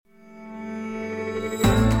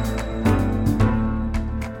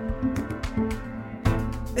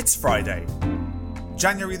It's Friday,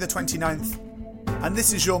 January the 29th, and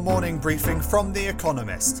this is your morning briefing from The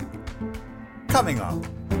Economist. Coming up,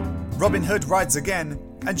 Robin Hood rides again,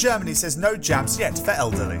 and Germany says no jabs yet for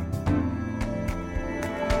elderly.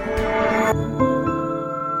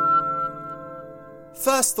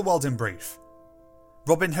 First, the world in brief.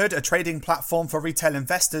 Robin Hood, a trading platform for retail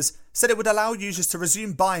investors, said it would allow users to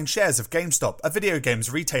resume buying shares of GameStop, a video games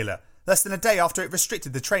retailer, less than a day after it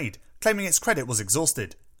restricted the trade, claiming its credit was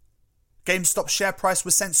exhausted. GameStop's share price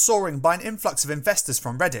was sent soaring by an influx of investors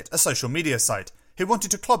from Reddit, a social media site, who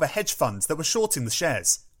wanted to clobber hedge funds that were shorting the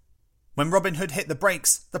shares. When Robin Hood hit the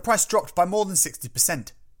brakes, the price dropped by more than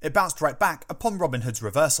 60%. It bounced right back upon Robin Hood's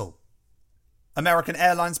reversal. American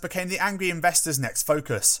Airlines became the angry investors' next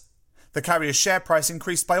focus. The carrier's share price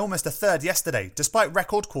increased by almost a third yesterday, despite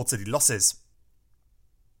record quarterly losses.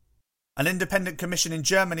 An independent commission in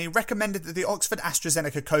Germany recommended that the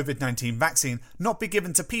Oxford-AstraZeneca COVID-19 vaccine not be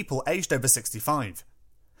given to people aged over 65.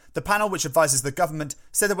 The panel, which advises the government,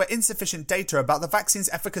 said there were insufficient data about the vaccine's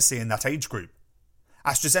efficacy in that age group.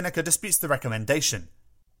 AstraZeneca disputes the recommendation.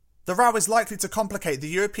 The row is likely to complicate the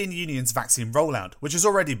European Union's vaccine rollout, which is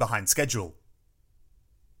already behind schedule.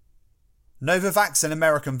 Novavax, an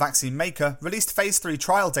American vaccine maker, released Phase 3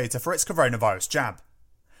 trial data for its coronavirus jab.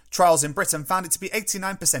 Trials in Britain found it to be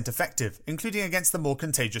 89% effective, including against the more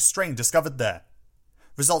contagious strain discovered there.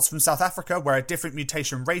 Results from South Africa, where a different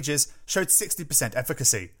mutation rages, showed 60%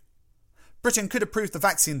 efficacy. Britain could approve the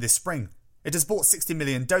vaccine this spring. It has bought 60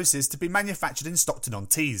 million doses to be manufactured in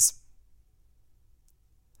Stockton-on-Tees.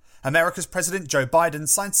 America's President Joe Biden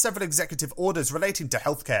signed several executive orders relating to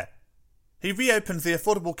healthcare. He reopened the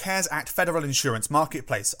Affordable Cares Act federal insurance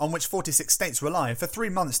marketplace, on which 46 states rely, for 3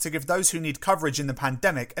 months to give those who need coverage in the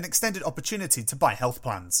pandemic an extended opportunity to buy health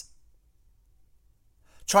plans.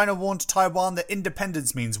 China warned Taiwan that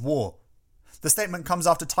independence means war. The statement comes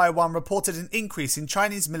after Taiwan reported an increase in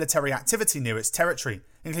Chinese military activity near its territory,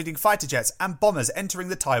 including fighter jets and bombers entering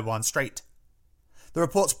the Taiwan Strait. The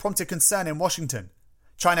reports prompted concern in Washington.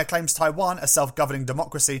 China claims Taiwan, a self-governing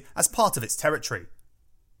democracy, as part of its territory.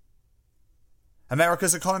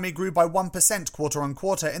 America's economy grew by 1%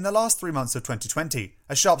 quarter-on-quarter in the last 3 months of 2020,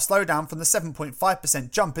 a sharp slowdown from the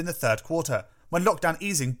 7.5% jump in the third quarter, when lockdown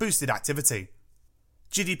easing boosted activity.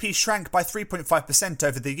 GDP shrank by 3.5%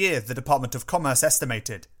 over the year, the Department of Commerce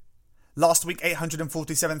estimated. Last week,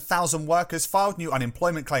 847,000 workers filed new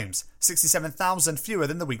unemployment claims, 67,000 fewer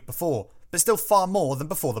than the week before, but still far more than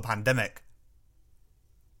before the pandemic.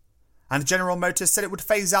 And General Motors said it would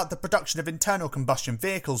phase out the production of internal combustion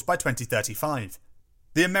vehicles by 2035.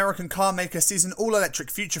 The American car maker sees an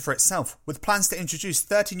all-electric future for itself, with plans to introduce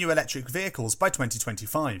 30 new electric vehicles by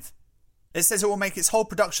 2025. It says it will make its whole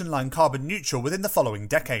production line carbon neutral within the following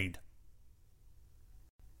decade.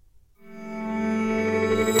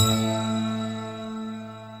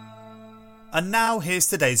 And now here's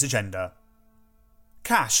today's agenda.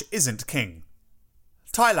 Cash isn't king.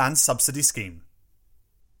 Thailand's subsidy scheme.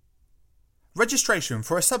 Registration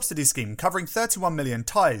for a subsidy scheme covering 31 million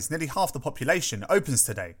Thais, nearly half the population, opens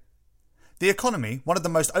today. The economy, one of the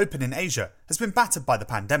most open in Asia, has been battered by the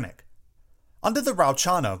pandemic. Under the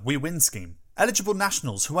Rauchana We Win scheme, eligible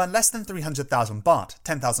nationals who earn less than 300,000 baht,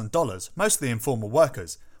 $10,000, mostly informal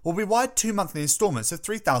workers, will be wired 2 monthly instalments of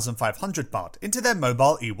 3,500 baht into their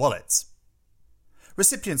mobile e-wallets.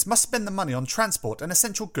 Recipients must spend the money on transport and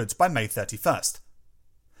essential goods by May 31st.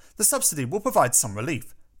 The subsidy will provide some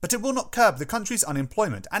relief, but it will not curb the country's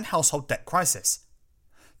unemployment and household debt crisis.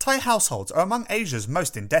 Thai households are among Asia's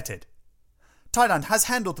most indebted. Thailand has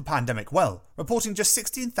handled the pandemic well, reporting just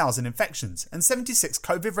 16,000 infections and 76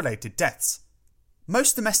 COVID-related deaths.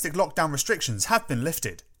 Most domestic lockdown restrictions have been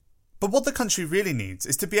lifted. But what the country really needs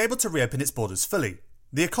is to be able to reopen its borders fully.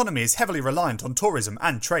 The economy is heavily reliant on tourism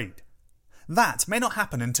and trade. That may not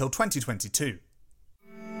happen until 2022.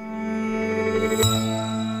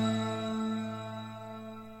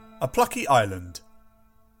 A plucky island.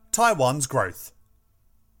 Taiwan's growth.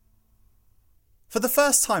 For the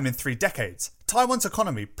first time in 3 decades, Taiwan's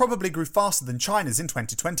economy probably grew faster than China's in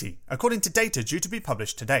 2020, according to data due to be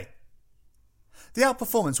published today. The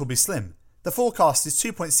outperformance will be slim. The forecast is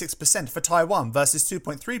 2.6% for Taiwan versus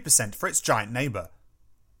 2.3% for its giant neighbour.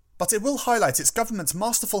 But it will highlight its government's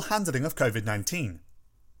masterful handling of COVID-19.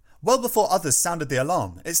 Well before others sounded the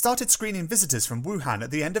alarm, it started screening visitors from Wuhan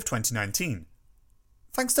at the end of 2019.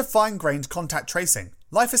 Thanks to fine-grained contact tracing,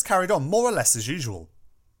 life has carried on more or less as usual.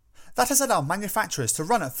 That has allowed manufacturers to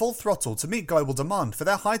run at full throttle to meet global demand for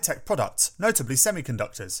their high-tech products, notably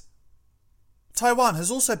semiconductors. Taiwan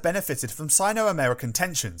has also benefited from Sino-American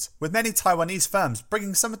tensions, with many Taiwanese firms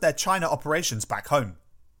bringing some of their China operations back home.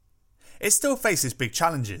 it still faces big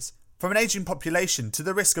challenges, from an ageing population to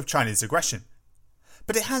the risk of Chinese aggression.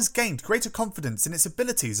 But it has gained greater confidence in its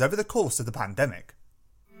abilities over the course of the pandemic.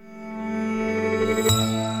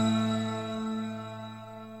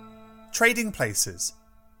 Trading places.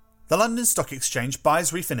 The London Stock Exchange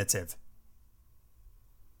buys Refinitiv.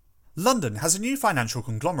 London has a new financial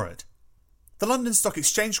conglomerate. The London Stock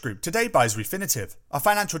Exchange Group today buys Refinitiv, a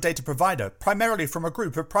financial data provider primarily from a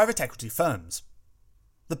group of private equity firms.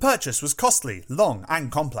 The purchase was costly, long and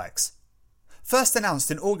complex. First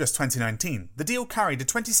announced in August 2019, the deal carried a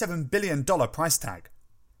 $27 billion price tag.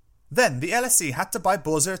 Then the LSE had to buy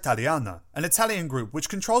Borsa Italiana, an Italian group which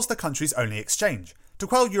controls the country's only exchange, to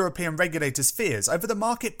quell European regulators' fears over the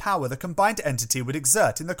market power the combined entity would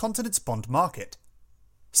exert in the continent's bond market.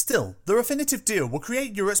 Still, the Refinitiv deal will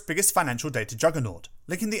create Europe's biggest financial data juggernaut,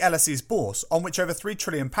 linking the LSE's bourse, on which over £3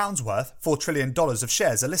 trillion worth, $4 trillion of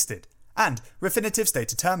shares are listed, and Refinitiv's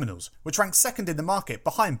data terminals, which rank second in the market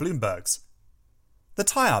behind Bloomberg's. The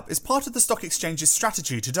tie-up is part of the stock exchange's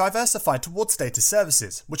strategy to diversify towards data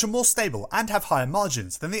services, which are more stable and have higher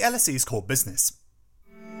margins than the LSE's core business.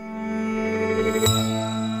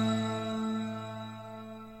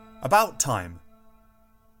 About time.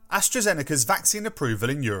 AstraZeneca's vaccine approval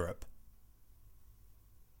in Europe.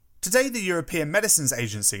 Today, the European Medicines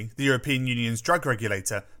Agency, the European Union's drug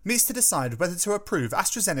regulator, meets to decide whether to approve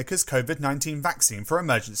AstraZeneca's COVID-19 vaccine for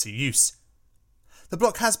emergency use. The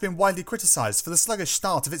bloc has been widely criticised for the sluggish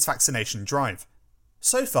start of its vaccination drive.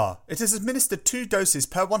 So far, it has administered 2 doses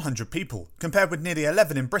per 100 people, compared with nearly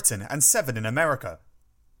 11 in Britain and 7 in America.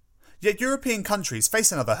 Yet European countries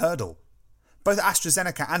face another hurdle. Both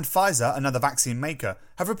AstraZeneca and Pfizer, another vaccine maker,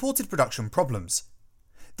 have reported production problems.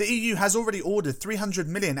 The EU has already ordered 300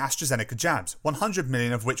 million AstraZeneca jabs, 100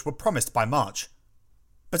 million of which were promised by March.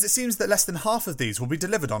 But it seems that less than half of these will be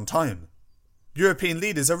delivered on time. European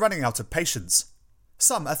leaders are running out of patience.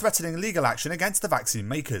 Some are threatening legal action against the vaccine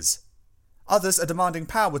makers. Others are demanding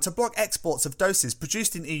power to block exports of doses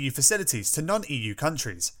produced in EU facilities to non-EU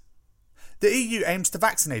countries. The EU aims to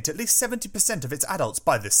vaccinate at least 70% of its adults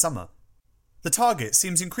by this summer. The target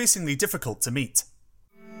seems increasingly difficult to meet.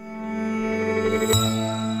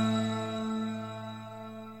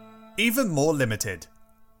 Even more limited.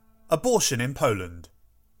 Abortion in Poland.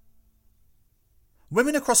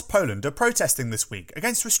 Women across Poland are protesting this week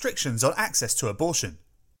against restrictions on access to abortion.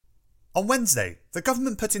 On Wednesday, the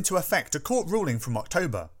government put into effect a court ruling from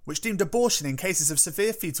October, which deemed abortion in cases of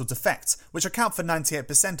severe fetal defects, which account for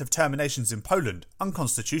 98% of terminations in Poland,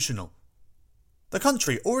 unconstitutional. The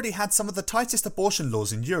country already had some of the tightest abortion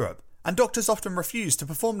laws in Europe, and doctors often refused to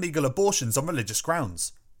perform legal abortions on religious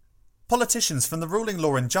grounds. Politicians from the ruling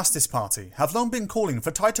Law and Justice Party have long been calling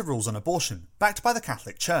for tighter rules on abortion, backed by the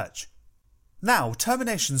Catholic Church. Now,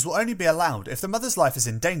 terminations will only be allowed if the mother's life is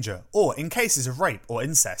in danger or in cases of rape or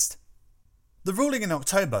incest. The ruling in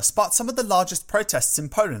October sparked some of the largest protests in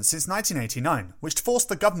Poland since 1989, which forced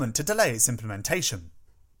the government to delay its implementation.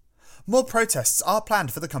 More protests are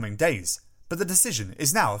planned for the coming days, but the decision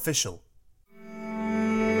is now official.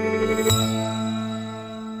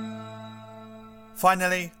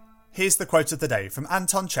 Finally, here's the quote of the day from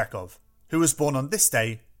Anton Chekhov, who was born on this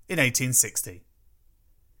day in 1860.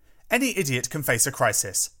 Any idiot can face a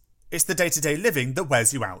crisis. It's the day-to-day living that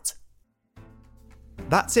wears you out.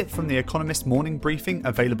 That's it from the Economist morning briefing,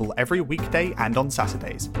 available every weekday and on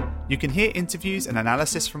Saturdays. You can hear interviews and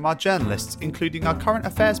analysis from our journalists, including our current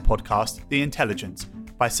affairs podcast, The Intelligence,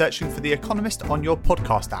 by searching for The Economist on your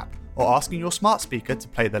podcast app or asking your smart speaker to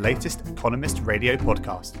play the latest Economist radio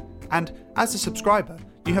podcast. And as a subscriber,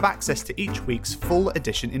 you have access to each week's full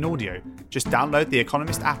edition in audio. Just download the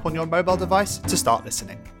Economist app on your mobile device to start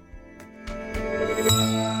listening.